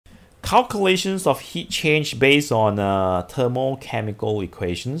calculations of heat change based on thermochemical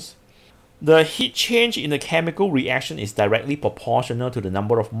equations. The heat change in a chemical reaction is directly proportional to the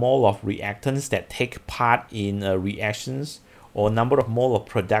number of mole of reactants that take part in reactions or number of mole of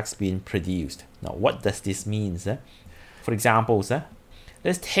products being produced. Now, what does this mean? For example,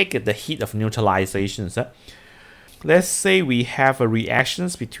 let's take the heat of neutralization. Let's say we have a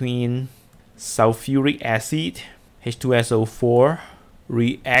reactions between sulfuric acid, H2SO4,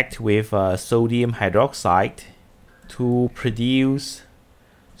 react with sodium hydroxide to produce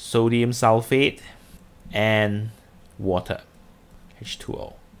sodium sulfate and water,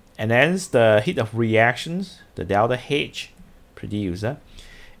 H2O. And then the heat of reactions, the delta H produced,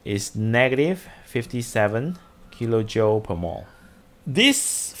 is negative 57 kilojoule per mole.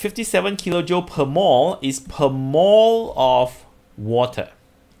 This 57 kilojoule per mole is per mole of water.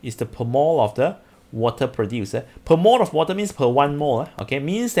 It's the per mole of the water produced. Per mole of water means per 1 mole. Okay,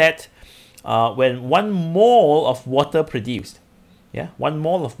 means that when 1 mole of water produced, 1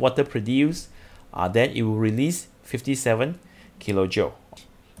 mole of water produced, then it will release 57 kilojoule.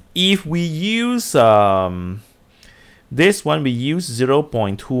 If we use this one, we use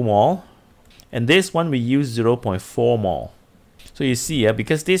 0.2 mole, and this one we use 0.4 mole. So you see,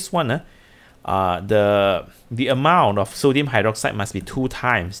 because this one, the amount of sodium hydroxide must be 2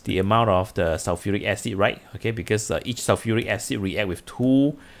 times the amount of the sulfuric acid, right? Okay, because each sulfuric acid react with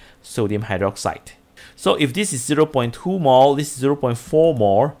 2 sodium hydroxide. So if this is 0.2 mole, this is 0.4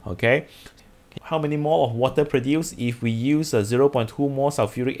 mole, okay? How many mole of water produced if we use 0.2 mole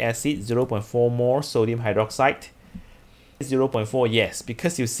sulfuric acid, 0.4 mole sodium hydroxide? 0.4, yes,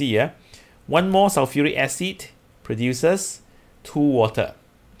 because you see, 1 mole sulfuric acid produces 2 water.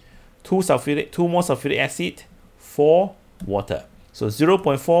 2 mole sulfuric acid, 4 water. So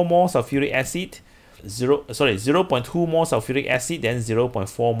 0.4 mole sulfuric acid, 0.2 mole sulfuric acid, then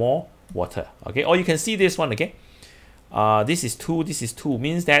 0.4 mole water. Okay, or you can see this one, okay? This is 2, this is 2,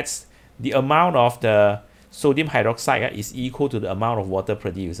 means that's the amount of the sodium hydroxide is equal to the amount of water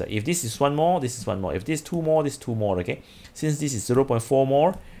produced. If this is 1 mole, this is 1 mole. If this is 2 mole, this is 2 mole, okay? Since this is 0.4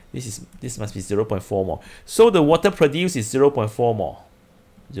 mole, this must be 0.4 mole. So the water produced is 0.4 mole.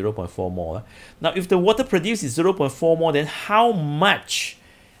 0.4 mole. Now, if the water produced is 0.4 mole, then how much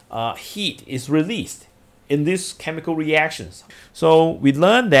heat is released in these chemical reactions? So we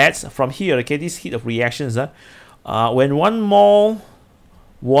learned that from here, okay, this heat of reactions, when 1 mole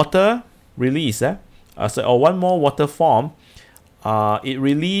water release, or 1 mole water form, it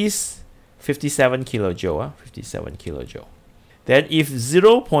release 57 kilojoule, 57 kilojoule. Then if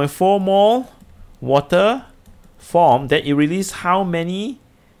 0.4 mole water form, then it release how many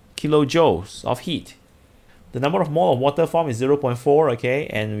kilojoules of heat? The number of mole of water form is 0.4, okay,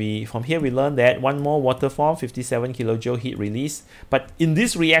 and from here we learned that 1 mole water form, 57 kilojoule heat release. But in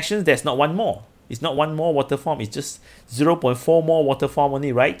this reaction, there's not 1 mole. It's not 1 mole water form, it's just 0.4 mole water form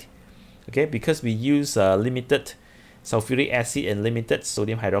only, right? Okay, because we use limited sulfuric acid and limited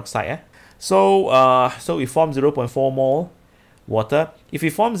sodium hydroxide. So we form 0.4 mole water. If we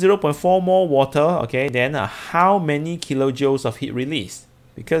form 0.4 mole water, okay, then how many kilojoules of heat released?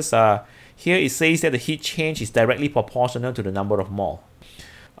 Because here it says that the heat change is directly proportional to the number of mole.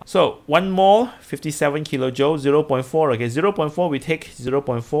 So 1 mole, 57 kilojoule, 0.4, okay, 0.4 we take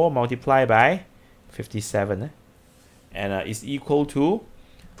 0.4 multiplied by 57, and it's equal to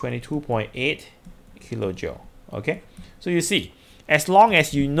 22.8 kilojoule, okay? So you see, as long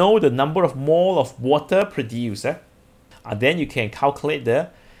as you know the number of mole of water produced, then you can calculate the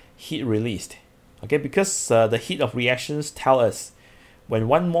heat released, okay? Because the heat of reactions tell us when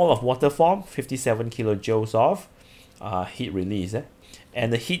 1 mole of water form, 57 kilojoules of heat release,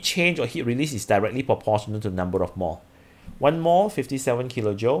 and the heat change or heat release is directly proportional to the number of mole. 1 mole, 57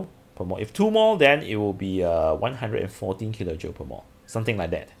 kilojoule per mole. If 2 mole, then it will be 114 kilojoule per mole, something like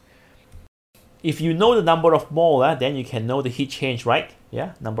that. If you know the number of mole, then you can know the heat change, right?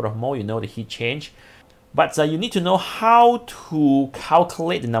 Yeah, number of mole, you know the heat change. But you need to know how to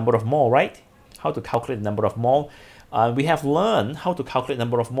calculate the number of mole, right? How to calculate the number of mole. We have learned how to calculate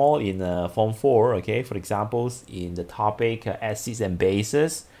number of mole in Form 4, okay? For examples, in the topic acids and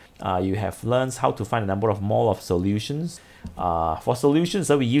bases, you have learned how to find the number of mole of solutions. For solutions,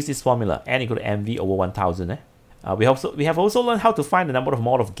 we use this formula, N equal to mV over 1000. We have also learned how to find the number of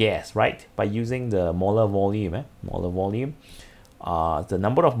mole of gas, right? By using the molar volume. Molar volume. The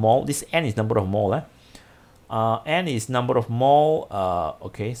number of mole, this N is number of mole. N is number of mole.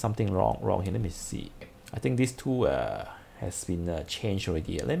 Okay, something wrong here. Let me see. I think these two has been changed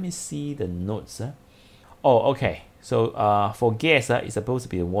already. Let me see the notes. Oh, okay. So for gas, it's supposed to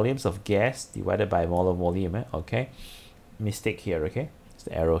be the volumes of gas divided by molar volume. Okay, mistake here. Okay, It's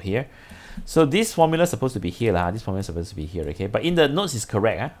the arrow here. So this formula is supposed to be here, this formula is supposed to be here, okay? But in the notes is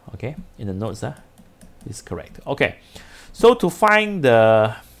correct, okay? In the notes, is correct. Okay. So to find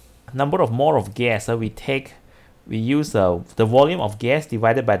the number of mole of gas, we use the volume of gas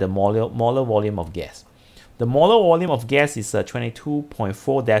divided by the molar volume of gas. The molar volume of gas is 22.4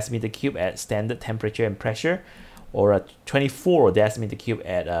 decimeter cube at standard temperature and pressure, or 24 decimeter cube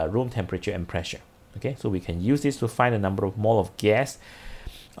at room temperature and pressure. Okay, so we can use this to find the number of mole of gas.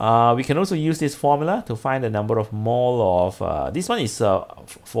 We can also use this formula to find the number of mole of, this one is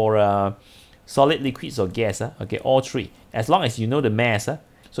for solid, liquids, or gas, okay, all three, as long as you know the mass.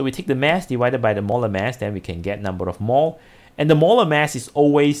 So we take the mass divided by the molar mass, then we can get number of mole. And the molar mass is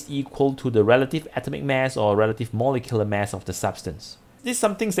always equal to the relative atomic mass or relative molecular mass of the substance. These are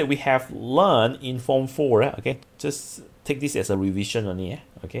some things that we have learned in Form 4, okay? Just take this as a revision only,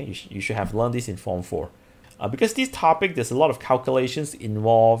 okay? You should have learned this in Form 4. Because this topic, there's a lot of calculations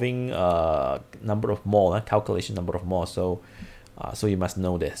involving number of mole, calculation number of mole, so you must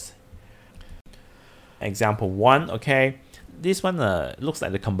know this. Example 1, okay? This one looks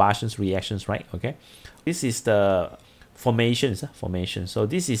like the combustion reactions, right? Okay, this is the formations. So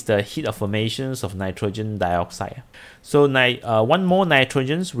this is the heat of formations of nitrogen dioxide. So 1 mole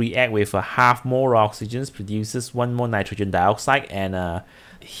nitrogens react with a half mole oxygen produces 1 mole nitrogen dioxide, and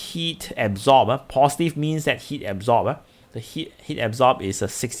heat absorbed. Positive means that heat absorbed. The heat absorbed is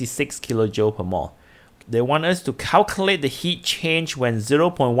 66 kilojoule per mole. They want us to calculate the heat change when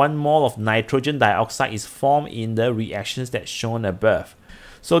 0.1 mole of nitrogen dioxide is formed in the reactions that's shown above.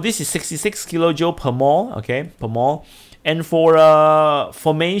 So this is 66 kilojoule per mole, okay, per mole. And for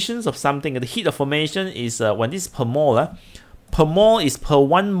formations of something, the heat of formation is when this is per mole is per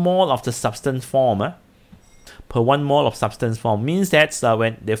 1 mole of the substance form. Per 1 mole of substance form means that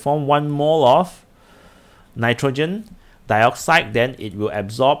when they form 1 mole of nitrogen dioxide, then it will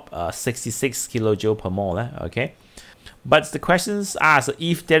absorb 66 kilojoule per mole, okay? But the questions ask,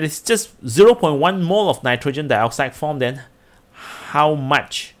 if there is just 0.1 mole of nitrogen dioxide formed, then how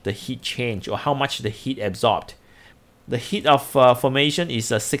much the heat change, or how much the heat absorbed? The heat of formation is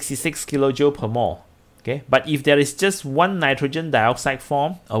 66 kilojoule per mole, okay? But if there is just 1 nitrogen dioxide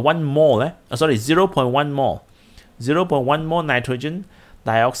formed, 1 mole, 0.1 mole, 0.1 mole nitrogen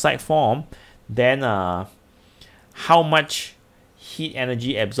dioxide formed, then how much heat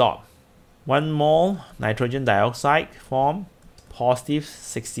energy absorbed? 1 mole nitrogen dioxide form, positive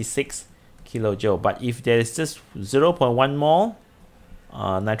 66 kilojoule. But if there is just 0.1 mole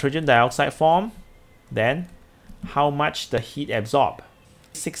nitrogen dioxide form, then how much the heat absorbed?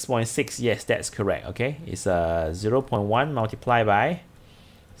 6.6, yes, that's correct, okay? It's 0.1 multiplied by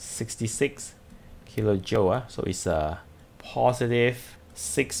 66 kilojoule, so it's a positive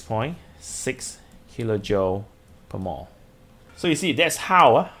 6.6 kilojoule per mole. So you see, that's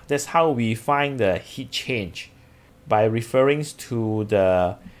how we find the heat change, by referring to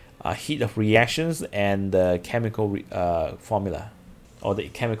the heat of reactions and the chemical formula, or the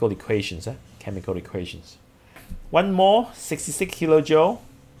chemical equations. 1 mole 66 kilojoule.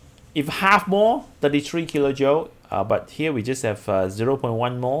 If half mole 33 kilojoule, but here we just have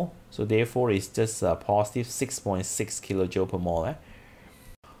 0.1 mole, so therefore it's just positive 6.6 kilojoule per mole.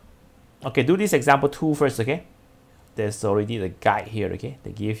 Okay, do this example 2 first, okay? There's already the guide here, okay?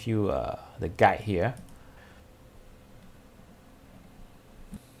 They give you the guide here.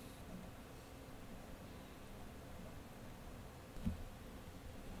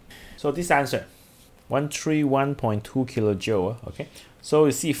 So this answer, 131.2 kilojoule, okay? So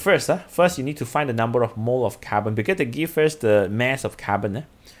you see, first you need to find the number of mole of carbon, because they give first the mass of carbon,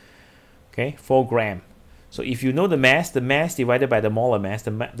 okay, 4 gram. So if you know the mass divided by the molar mass,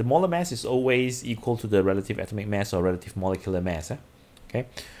 the molar mass is always equal to the relative atomic mass or relative molecular mass. Okay,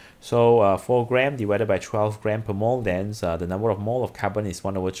 so 4 gram divided by 12 gram per mole, then the number of mole of carbon is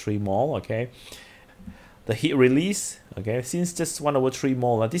 1/3 mole. Okay, the heat release, okay, since just 1/3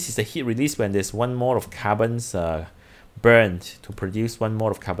 mole, this is the heat release when there's 1 mole of carbons burned to produce 1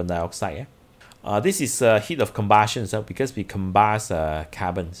 mole of carbon dioxide. This is heat of combustion, because we combust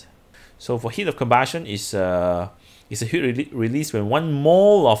carbons. So for heat of combustion is a heat release when 1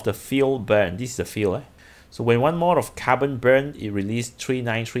 mole of the fuel burned. This is the fuel. So when 1 mole of carbon burned, it released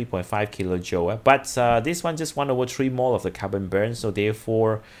 393.5 kilojoule. But this one just 1/3 mole of the carbon burned. So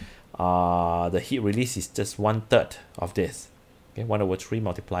therefore, the heat release is just 1/3 of this. Okay, 1/3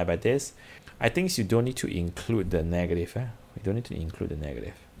 multiplied by this. I think you don't need to include the negative. We don't need to include the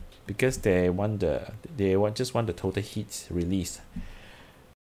negative, because they just want the total heat release.